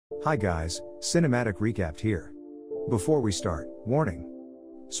Hi guys, cinematic recap here. Before we start, warning.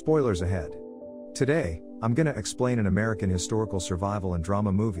 Spoilers ahead. Today, I'm gonna explain an American historical survival and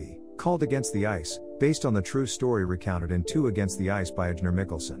drama movie, called Against the Ice, based on the true story recounted in Two Against the Ice by Ejnar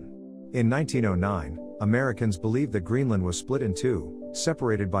Mikkelsen. In 1909, Americans believed that Greenland was split in two,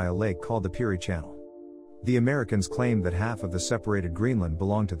 separated by a lake called the Peary Channel. The Americans claimed that half of the separated Greenland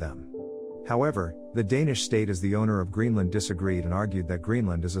belonged to them. However, the Danish state as the owner of Greenland disagreed and argued that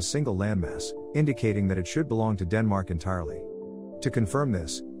Greenland is a single landmass, indicating that it should belong to Denmark entirely. To confirm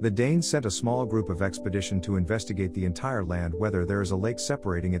this, the Danes sent a small group of expedition to investigate the entire land whether there is a lake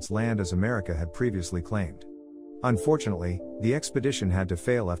separating its land as America had previously claimed. Unfortunately, the expedition had to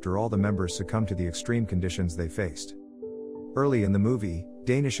fail after all the members succumbed to the extreme conditions they faced. Early in the movie,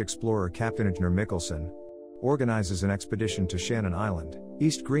 Danish explorer Captain Ejnar Mikkelsen organizes an expedition to Shannon Island,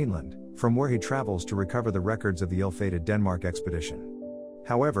 East Greenland, from where he travels to recover the records of the ill-fated Denmark expedition.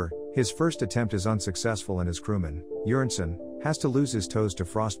 However, his first attempt is unsuccessful and his crewman, Jørgensen, has to lose his toes to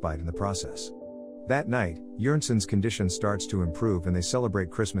frostbite in the process. That night, Jørgensen's condition starts to improve and they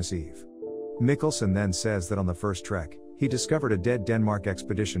celebrate Christmas Eve. Mikkelsen then says that on the first trek, he discovered a dead Denmark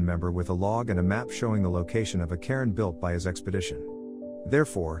expedition member with a log and a map showing the location of a cairn built by his expedition.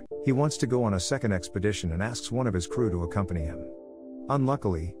 Therefore, he wants to go on a second expedition and asks one of his crew to accompany him.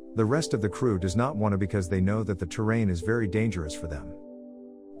 Unluckily, the rest of the crew does not want to because they know that the terrain is very dangerous for them.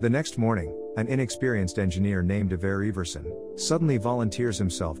 The next morning, an inexperienced engineer named Ivar Iversen suddenly volunteers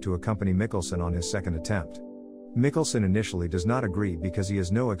himself to accompany Mikkelsen on his second attempt. Mikkelsen initially does not agree because he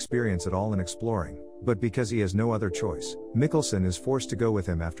has no experience at all in exploring, but because he has no other choice, Mikkelsen is forced to go with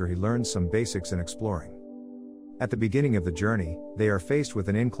him after he learns some basics in exploring. At the beginning of the journey, they are faced with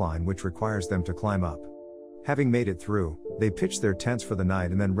an incline which requires them to climb up. Having made it through, they pitch their tents for the night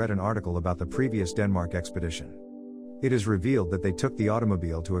and then read an article about the previous Denmark expedition. It is revealed that they took the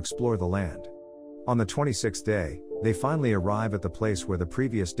automobile to explore the land. On the 26th day, they finally arrive at the place where the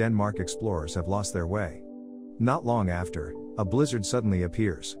previous Denmark explorers have lost their way. Not long after, a blizzard suddenly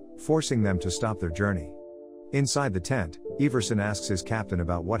appears, forcing them to stop their journey. Inside the tent, Iversen asks his captain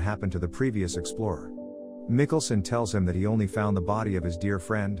about what happened to the previous explorer. Mikkelsen tells him that he only found the body of his dear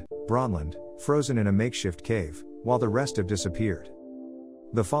friend, Greenland, frozen in a makeshift cave, while the rest have disappeared.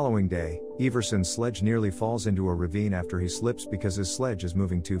 The following day, Iversen's sledge nearly falls into a ravine after he slips because his sledge is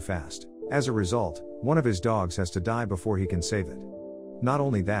moving too fast. As a result, one of his dogs has to die before he can save it. Not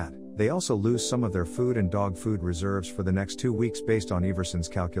only that, they also lose some of their food and dog food reserves for the next 2 weeks based on Iversen's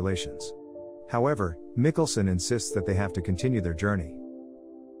calculations. However, Mikkelsen insists that they have to continue their journey.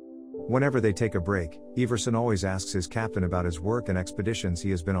 Whenever they take a break, Iversen always asks his captain about his work and expeditions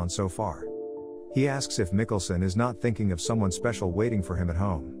he has been on so far. He asks if Mikkelsen is not thinking of someone special waiting for him at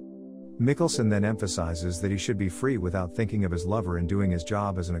home. Mikkelsen then emphasizes that he should be free without thinking of his lover and doing his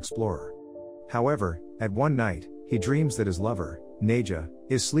job as an explorer. However, at one night, he dreams that his lover, Naja,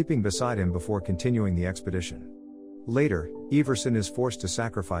 is sleeping beside him before continuing the expedition. Later, Iversen is forced to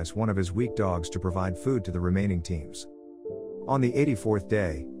sacrifice one of his weak dogs to provide food to the remaining teams. On the 84th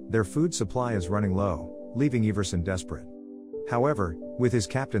day, their food supply is running low, leaving Iversen desperate. However, with his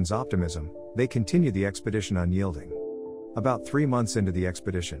captain's optimism, they continue the expedition unyielding. About 3 months into the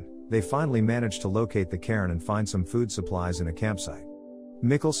expedition, they finally manage to locate the cairn and find some food supplies in a campsite.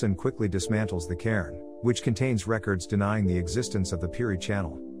 Mikkelsen quickly dismantles the cairn, which contains records denying the existence of the Peary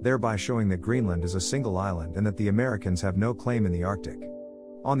Channel, thereby showing that Greenland is a single island and that the Americans have no claim in the Arctic.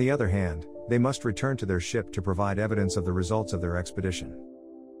 On the other hand, they must return to their ship to provide evidence of the results of their expedition.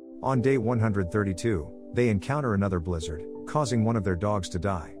 On day 132, they encounter another blizzard, causing one of their dogs to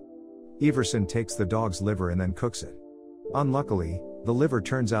die. Iversen takes the dog's liver and then cooks it. Unluckily, the liver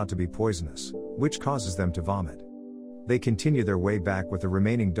turns out to be poisonous, which causes them to vomit. They continue their way back with the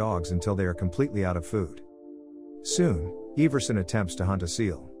remaining dogs until they are completely out of food. Soon, Iversen attempts to hunt a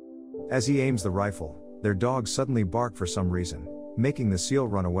seal. As he aims the rifle, their dogs suddenly bark for some reason, making the seal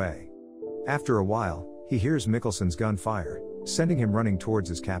run away. After a while, he hears Mikkelsen's gunfire, sending him running towards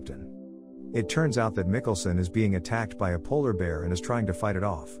his captain. It turns out that Mikkelsen is being attacked by a polar bear and is trying to fight it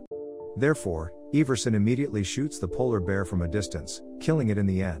off. Therefore, Iversen immediately shoots the polar bear from a distance, killing it in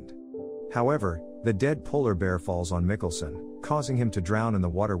the end. However, the dead polar bear falls on Mikkelsen, causing him to drown in the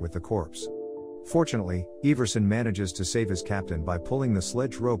water with the corpse. Fortunately, Iversen manages to save his captain by pulling the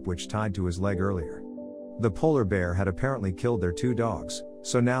sledge rope which tied to his leg earlier. The polar bear had apparently killed their 2 dogs,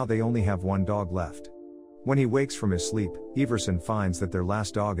 so now they only have 1 dog left. When he wakes from his sleep, Iversen finds that their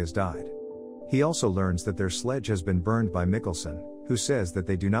last dog has died. He also learns that their sledge has been burned by Mikkelsen, who says that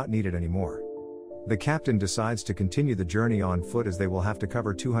they do not need it anymore. The captain decides to continue the journey on foot as they will have to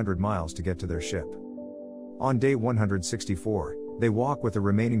cover 200 miles to get to their ship. On day 164, they walk with the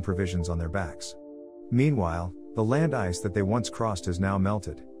remaining provisions on their backs. Meanwhile, the land ice that they once crossed has now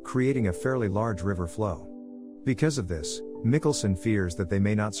melted, creating a fairly large river flow. Because of this, Mikkelsen fears that they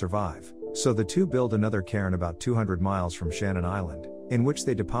may not survive, so the two build another cairn about 200 miles from Shannon Island, in which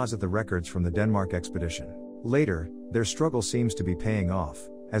they deposit the records from the Denmark expedition. Later, their struggle seems to be paying off,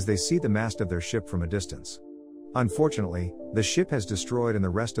 as they see the mast of their ship from a distance. Unfortunately, the ship has destroyed and the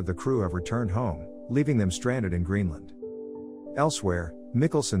rest of the crew have returned home, leaving them stranded in Greenland. Elsewhere,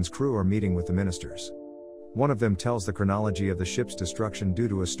 Mikkelsen's crew are meeting with the ministers. One of them tells the chronology of the ship's destruction due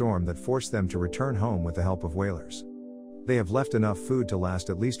to a storm that forced them to return home with the help of whalers. They have left enough food to last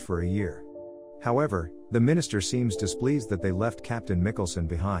at least for a year. However, the minister seems displeased that they left Captain Mikkelsen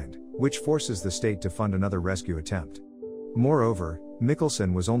behind, which forces the state to fund another rescue attempt. Moreover,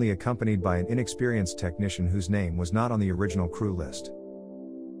 Mikkelsen was only accompanied by an inexperienced technician whose name was not on the original crew list.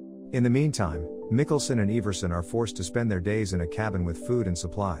 In the meantime, Mikkelsen and Iversen are forced to spend their days in a cabin with food and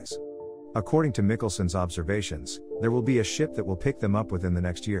supplies. According to Mikkelsen's observations, there will be a ship that will pick them up within the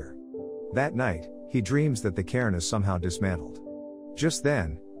next year. That night, he dreams that the cairn is somehow dismantled. Just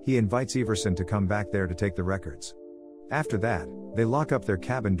then, he invites Iversen to come back there to take the records. After that, they lock up their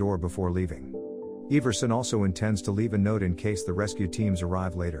cabin door before leaving. Iversen also intends to leave a note in case the rescue teams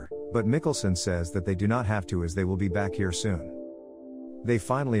arrive later, but Mikkelsen says that they do not have to as they will be back here soon. They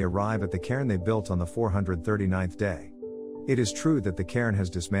finally arrive at the cairn they built on the 439th day. It is true that the cairn has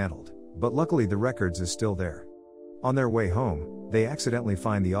dismantled, but luckily the records is still there. On their way home, they accidentally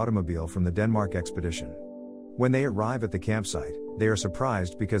find the automobile from the Denmark expedition. When they arrive at the campsite, they are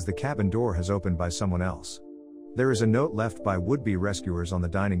surprised because the cabin door has opened by someone else. There is a note left by would-be rescuers on the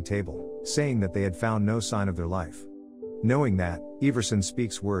dining table, saying that they had found no sign of their life. Knowing that, Iversen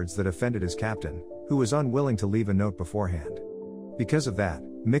speaks words that offended his captain, who was unwilling to leave a note beforehand. Because of that,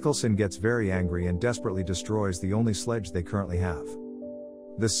 Mikkelsen gets very angry and desperately destroys the only sledge they currently have.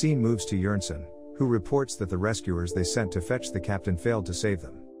 The scene moves to Jørgensen, who reports that the rescuers they sent to fetch the captain failed to save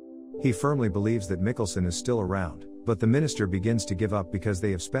them. He firmly believes that Mikkelsen is still around, but the minister begins to give up because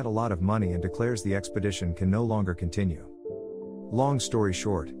they have spent a lot of money and declares the expedition can no longer continue. Long story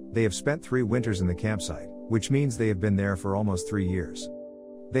short, they have spent 3 winters in the campsite, which means they have been there for almost 3 years.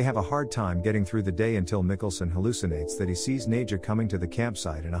 They have a hard time getting through the day until Mikkelsen hallucinates that he sees Naja coming to the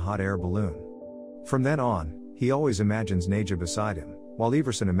campsite in a hot air balloon. From then on, he always imagines Naja beside him, while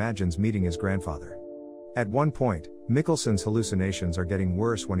Iversen imagines meeting his grandfather. At one point, Mikkelsen's hallucinations are getting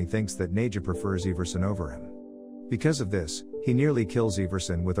worse when he thinks that Naja prefers Iversen over him. Because of this, he nearly kills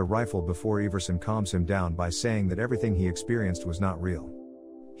Iversen with a rifle before Iversen calms him down by saying that everything he experienced was not real.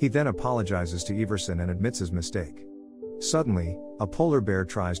 He then apologizes to Iversen and admits his mistake. Suddenly, a polar bear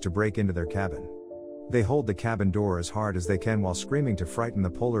tries to break into their cabin. They hold the cabin door as hard as they can while screaming to frighten the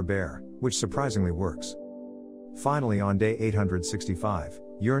polar bear, which surprisingly works. Finally, on day 865,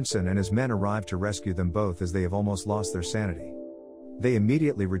 Jørgensen and his men arrive to rescue them both as they have almost lost their sanity. They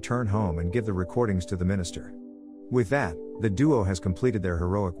immediately return home and give the recordings to the minister. With that, the duo has completed their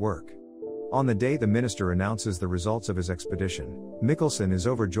heroic work. On the day the minister announces the results of his expedition, Mikkelsen is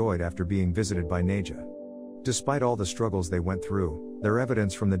overjoyed after being visited by Naja. Despite all the struggles they went through, their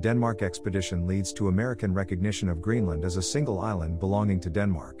evidence from the Denmark expedition leads to American recognition of Greenland as a single island belonging to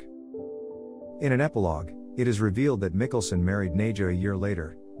Denmark. In an epilogue, it is revealed that Mikkelsen married Naja a year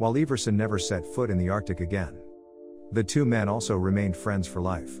later, while Iversen never set foot in the Arctic again. The two men also remained friends for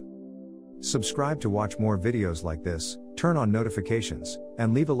life. Subscribe to watch more videos like this, turn on notifications,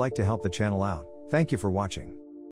 and leave a like to help the channel out. Thank you for watching.